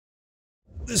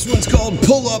This one's called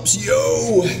pull-ups,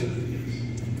 yo!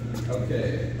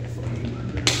 Okay.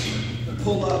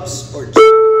 Pull-ups or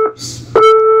chin-ups.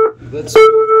 Let's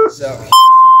move this out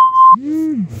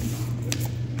here.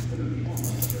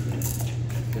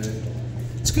 Okay.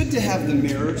 It's good to have the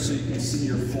mirror so you can see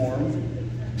your form.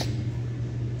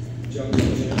 Jungle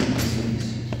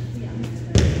gyms,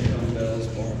 dumbbells,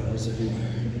 barbells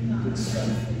everywhere. Good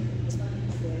stuff.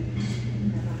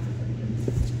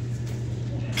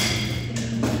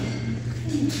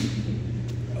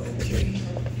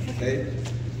 Okay,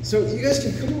 so you guys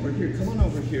can come over here. Come on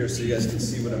over here so you guys can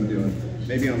see what I'm doing.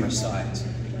 Maybe on my sides.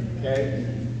 Okay,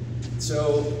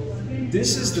 so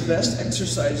this is the best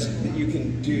exercise that you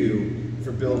can do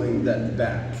for building that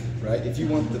back, right? If you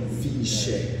want the V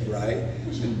shape, right?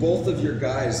 And both of your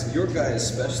guys,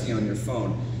 especially on your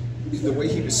phone, the way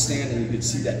he was standing, you could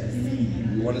see that V.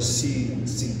 You want to see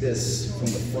this from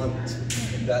the front.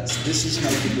 This is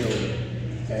how you build it.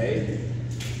 Okay,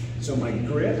 so my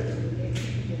grip.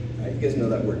 Right, you guys know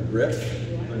that word grip,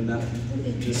 and that,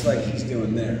 just like he's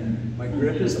doing there. My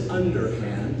grip is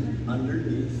underhand,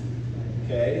 underneath,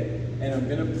 okay? And I'm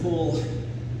gonna pull,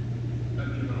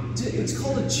 it's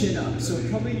called a chin up, so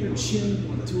probably your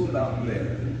chin to about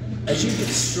there. As you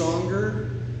get stronger,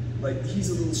 like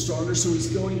he's a little stronger, so he's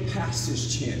going past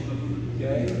his chin,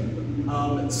 okay?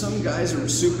 Some guys are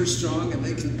super strong and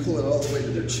they can pull it all the way to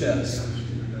their chest.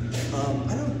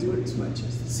 I don't do it to my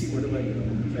chest. Let's see, what am I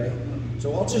doing, okay?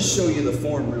 So I'll just show you the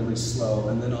form really slow,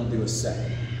 and then I'll do a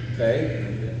second, okay?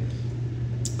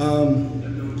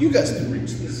 You guys can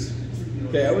reach this.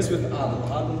 Okay, I was with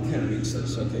Abdullah. Abdullah can reach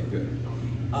this. Okay, good.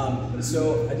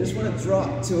 So I just want to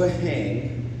drop to a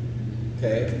hang,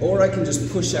 okay? Or I can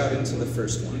just push out into the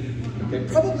first one. Okay,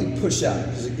 probably push out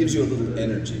because it gives you a little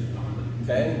energy,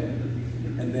 okay?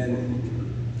 And then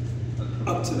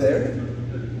up to there,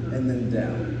 and then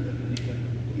down.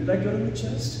 Did I go to the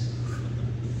chest?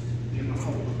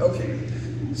 Okay,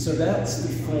 so that's the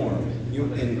form.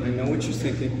 And I know what you're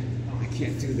thinking. I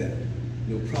can't do that.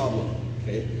 No problem.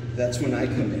 Okay, that's when I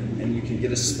come in, and you can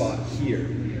get a spot here.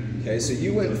 Okay, so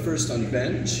you went first on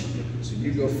bench, so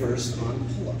you go first on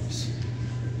pull-ups.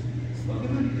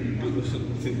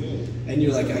 And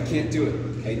you're like, I can't do it.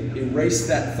 Okay, erase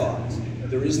that thought.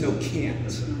 There is no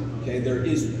can't. Okay, there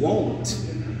is won't.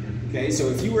 Okay, so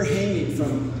if you were hanging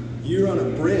from, you're on a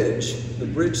bridge, the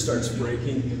bridge starts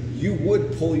breaking, you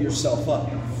would pull yourself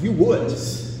up. You would.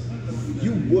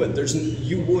 You would.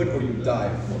 You would or you die,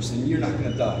 of course, and you're not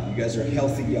going to die. You guys are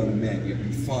healthy young men. You'll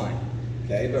be fine.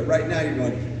 Okay, but right now you're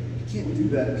going, I can't do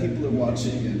that. People are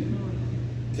watching. And,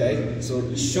 okay,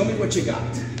 so show me what you got.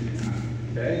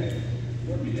 Okay.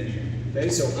 Okay,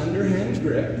 so underhand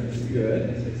grip.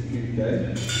 Good.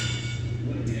 Okay.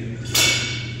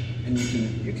 And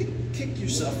you can kick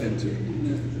yourself into it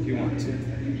if you want to.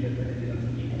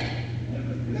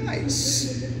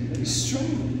 Nice. He's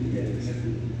strong.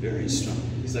 Very strong.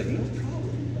 He's like, no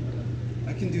problem.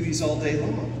 I can do these all day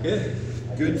long. Good.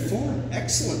 Good form.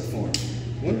 Excellent form.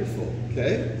 Wonderful.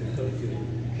 Okay.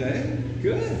 Okay.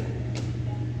 Good.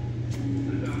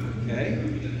 Okay.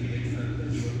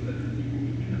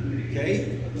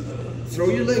 Okay. Throw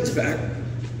your legs back.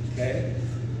 Okay.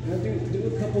 Now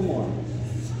do a couple more.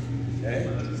 Okay.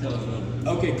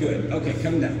 Okay, good. Okay,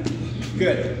 come down.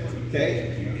 Good.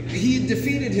 Okay. He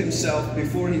defeated himself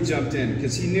before he jumped in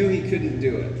because he knew he couldn't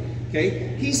do it.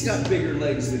 Okay? He's got bigger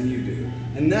legs than you do.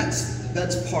 And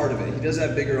that's part of it. He does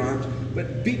have bigger arms.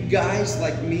 But big guys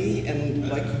like me and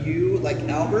like you, like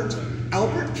Albert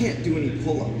can't do any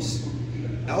pull-ups.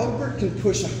 Albert can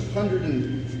push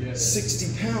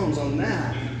 160 pounds on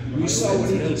that. You saw what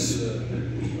he was.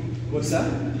 What's that?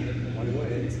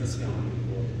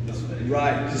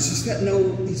 Right, because he's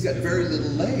got very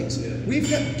little legs. We've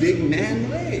got big man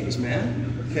legs,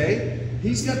 man, okay?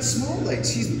 He's got small legs.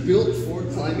 He's built for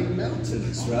climbing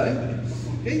mountains, right?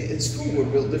 Okay, it's cool, we're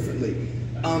built differently.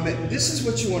 This is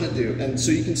what you want to do, and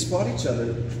so you can spot each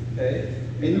other, okay?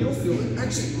 And you'll feel it.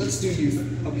 Actually, let's do you.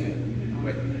 Okay,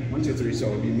 wait, 1, 2, 3, so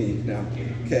it would be me now,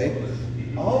 okay?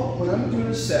 When I'm doing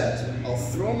a set, I'll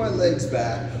throw my legs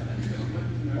back.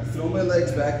 I'll throw my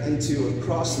legs back into a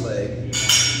cross leg.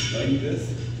 Like this.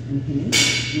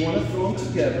 You want to throw them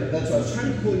together. That's why I was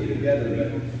trying to pull you together,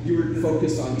 but you were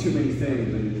focused on too many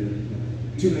things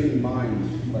and too many minds,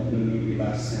 like in the movie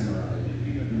Last Samurai.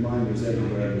 Your mind was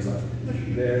everywhere. It was like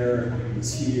there,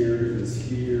 it's here, it's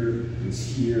here, it's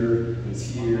here, it's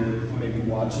here, maybe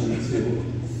watching it too.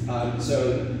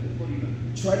 So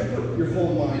try to put your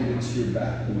whole mind into your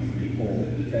back when you pull,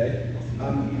 okay?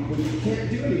 When you can't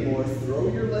do anymore, throw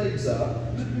your legs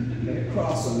up, then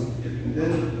cross them, and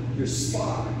then your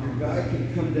spot, your guy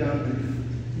can come down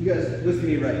and you guys with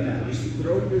me right now, just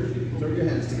throw your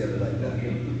hands together like that.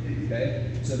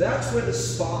 Okay? So that's where the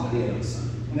spot is.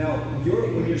 Now,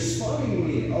 when you're spotting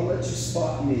me, I'll let you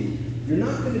spot me. You're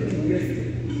not going to be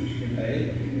lifting,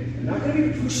 okay? You're not going to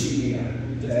be pushing me out,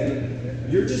 okay?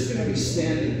 You're just going to be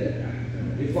standing there.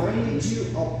 If I need you,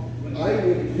 I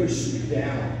will push you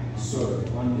down, sort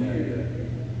of, on you.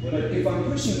 But if I'm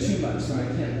pushing too much, then I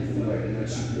can't lift the weight and I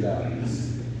should get out.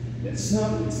 It's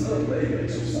not a leg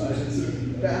exercise, it's a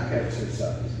back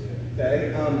exercise,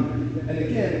 okay? And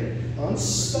again, on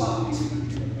spot,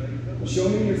 show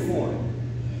me your form.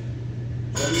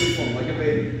 Show me your form, like a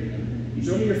baby.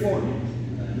 Show me your form.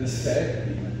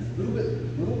 Okay? A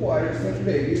little wider, it's like a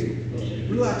baby.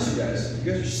 Relax, you guys.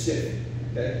 You guys are stiff.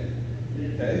 Okay?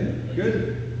 Okay?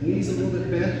 Good. Knees a little bit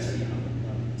bent.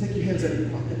 Take your hands out of your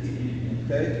pocket.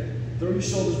 Okay? Throw your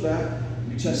shoulders back,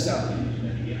 your chest out.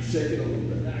 Shake it a little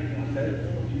bit. Okay?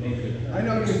 I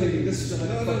know you're thinking this is like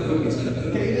fucking movies.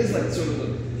 Okay, it is like sort of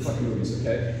the fucking movies,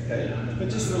 okay? Okay? But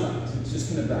just relax. It's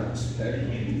just gonna bounce, okay?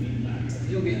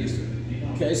 You'll get used to it.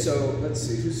 Okay, so let's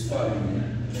see, who's spotting me?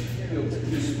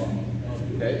 Who's spotting?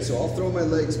 Okay, so I'll throw my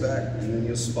legs back and then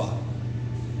you'll spot.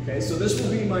 Okay, so this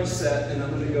will be my set and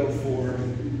I'm gonna go for,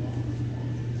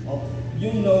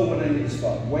 you'll know when I need to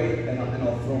spot. Wait, and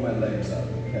I'll throw my legs up,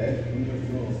 okay?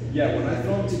 Yeah, when I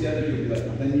throw them together, you'll be like,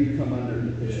 then you come under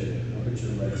and push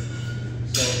your legs.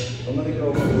 So I'm gonna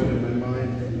go forward in my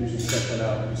mind, I usually set that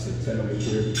out, you said 10 over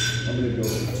here. I'm gonna go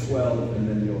for 12 and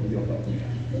then you'll help me.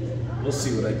 We'll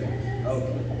see what I do.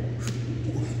 Okay.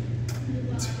 1,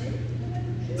 2,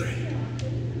 3,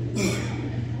 4,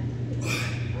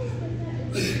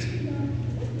 5, 6, 7,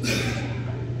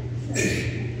 8,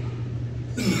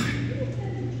 9,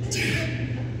 10,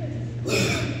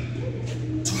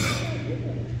 11, 12,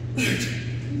 13,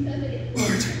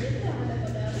 14,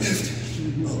 15.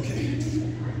 Okay.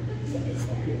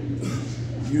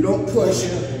 You don't push.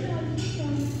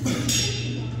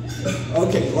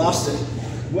 Okay, lost it.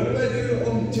 What did I do? Oh,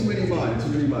 too many mind.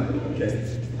 Okay.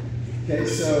 Okay,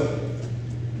 so,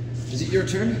 is it your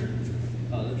turn?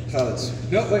 Khalid's.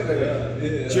 No, wait.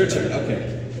 It's your turn, okay.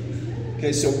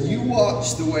 Okay, so you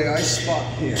watch the way I spot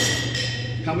him.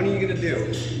 How many are you gonna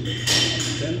do?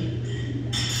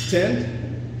 10.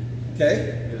 10? Okay.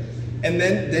 And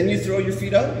then you throw your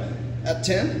feet up at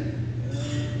 10?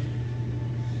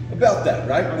 About that,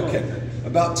 right? Okay.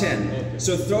 About 10.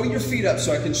 So throw your feet up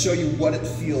so I can show you what it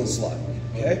feels like.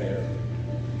 Okay?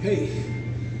 Hey,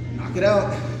 knock it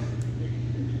out.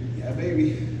 Yeah,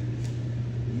 baby.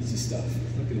 Easy stuff.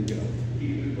 Look at him go.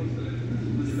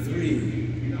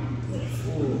 3,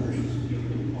 4,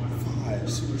 5,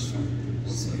 super strong.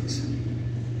 6,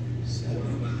 7,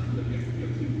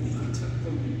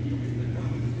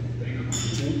 8,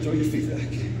 10. Throw your feet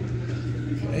back.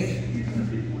 Okay?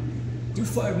 Do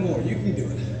 5 more. You can do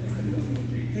it.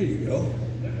 There you go.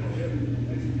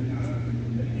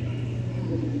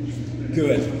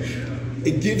 Good.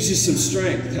 It gives you some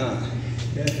strength, huh?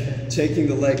 Taking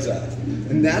the legs out.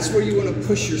 And that's where you want to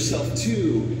push yourself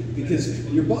to, because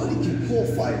your body can pull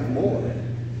 5 more.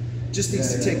 Just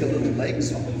needs to take a little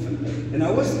legs off. And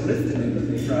I wasn't lifting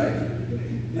anything,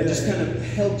 right? I just kind of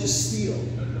held your steel.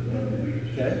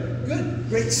 Okay? Good.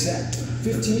 Great set.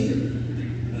 15?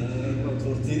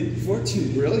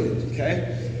 14. Brilliant.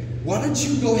 Okay? Why don't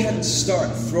you go ahead and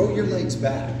start? Throw your legs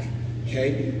back.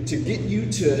 Okay, to get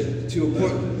you to a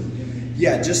point,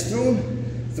 yeah, just throw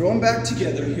them back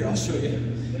together. Here, I'll show you.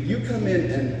 You come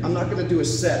in, and I'm not going to do a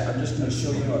set. I'm just going to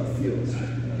show you how it feels.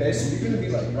 Okay, so you're going to be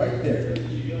like right there,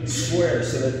 square,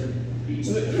 so that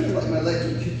kind of like my leg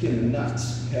can kick in the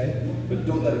nuts. Okay, but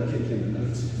don't let it kick in the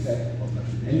nuts. Okay,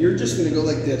 and you're just going to go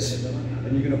like this,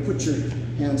 and you're going to put your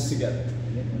hands together.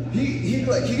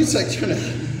 He's like trying to.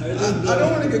 I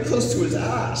don't want to get close to his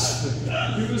ass.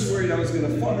 He was worried I was going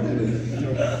to fart at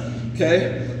him.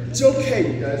 Okay? It's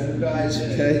okay, you guys. We're guys,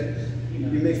 okay?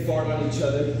 You may fart on each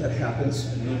other. That happens.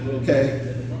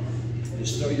 Okay?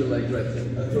 Just throw your leg right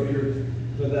there. Throw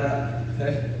that.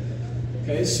 Okay?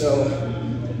 Okay, so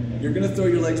you're going to throw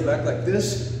your legs back like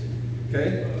this.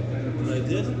 Okay? Like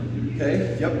this?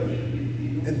 Okay? Yep.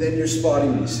 And then you're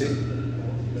spotting me, see?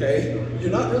 Okay?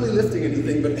 You're not really lifting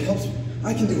anything, but it helps.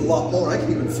 I can do a lot more. I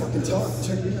can even fucking talk.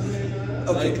 Check me out.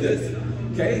 Okay, like this.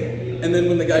 Okay? And then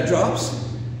when the guy drops,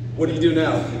 what do you do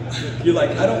now? You're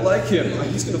like, I don't like him.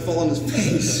 He's going to fall on his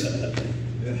face.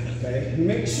 Okay?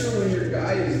 Make sure when your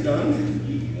guy is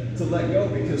done to let go,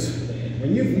 because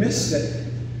when you've missed it,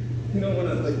 you don't want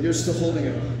to, like, you're still holding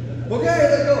it. Okay,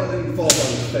 let go. And then he falls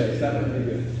on his face. That would be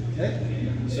good. Okay?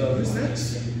 So who's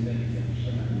next?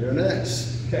 You're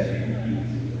next. Okay?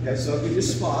 Okay, so I'll give you a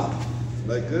spot.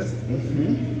 Like this?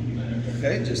 Mm-hmm.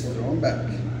 Okay, just throw them back.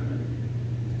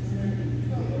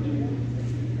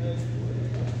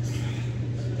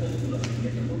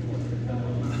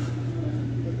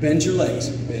 Bend your legs,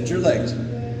 bend your legs.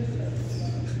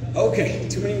 Okay,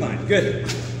 too many mind. Good,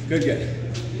 good, good.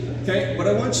 Okay, what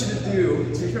I want you to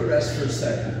do, take a rest for a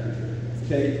second.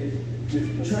 Okay,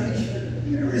 you're trying to keep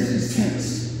everything's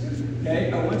tense.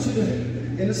 Okay, I want you to,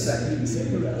 in a second,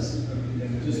 take a rest.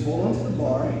 Just hold onto the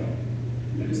bar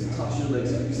and just toss your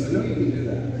legs up. Because I know you can do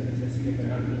that.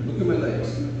 Look at my legs.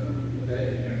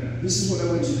 Okay, this is what I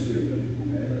want you to do.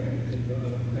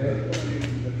 Okay,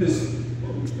 because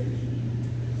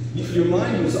your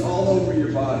mind was all over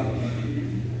your body.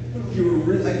 You were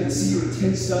really, I could see you were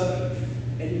tensed up,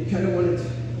 and you kind of wanted to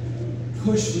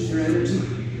push with your energy.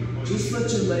 Just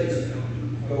let your legs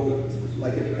go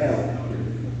like an L.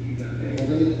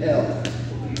 Holding an L.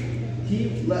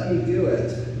 Keep letting me do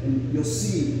it, and you'll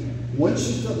see, once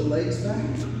you throw the legs back,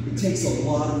 it takes a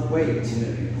lot of weight.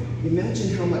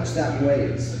 Imagine how much that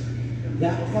weighs.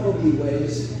 That probably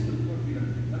weighs,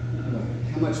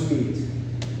 how much meat?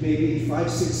 Maybe 5,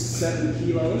 6, 7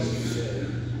 kilos.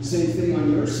 Same thing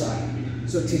on your side.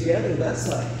 So together, that's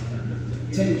like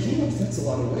 10 kilos. That's a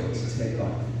lot of weight to take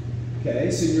off. Okay,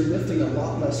 so you're lifting a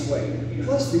lot less weight.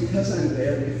 Plus, because I'm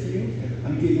there with you,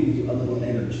 I'm giving you a little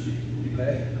energy.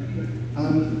 Okay,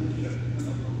 I'm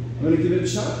going to give it a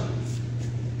shot.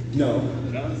 No,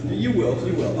 you will.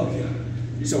 You will. Okay.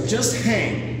 So just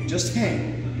hang. Just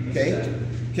hang. Okay.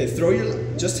 Okay. Throw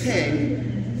your. Just hang.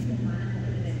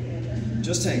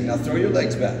 Just hang. Now throw your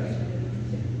legs back.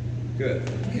 Good.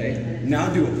 Okay. Now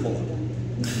do a pull-up.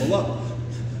 Pull up.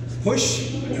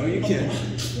 Push. I know you can.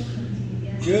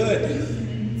 Good.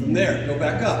 From there, go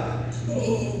back up.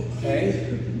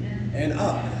 Okay. And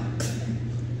up.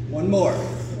 One more.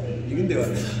 You can do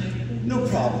it. No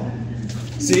problem.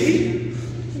 See?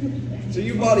 So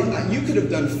your body, you could have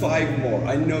done 5 more.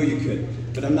 I know you could.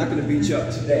 But I'm not going to beat you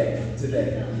up today.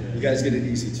 Today. You guys get it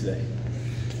easy today.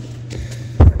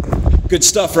 Good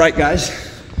stuff, right, guys?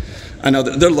 I know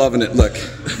they're loving it. Look.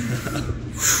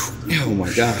 Oh,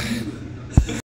 my God.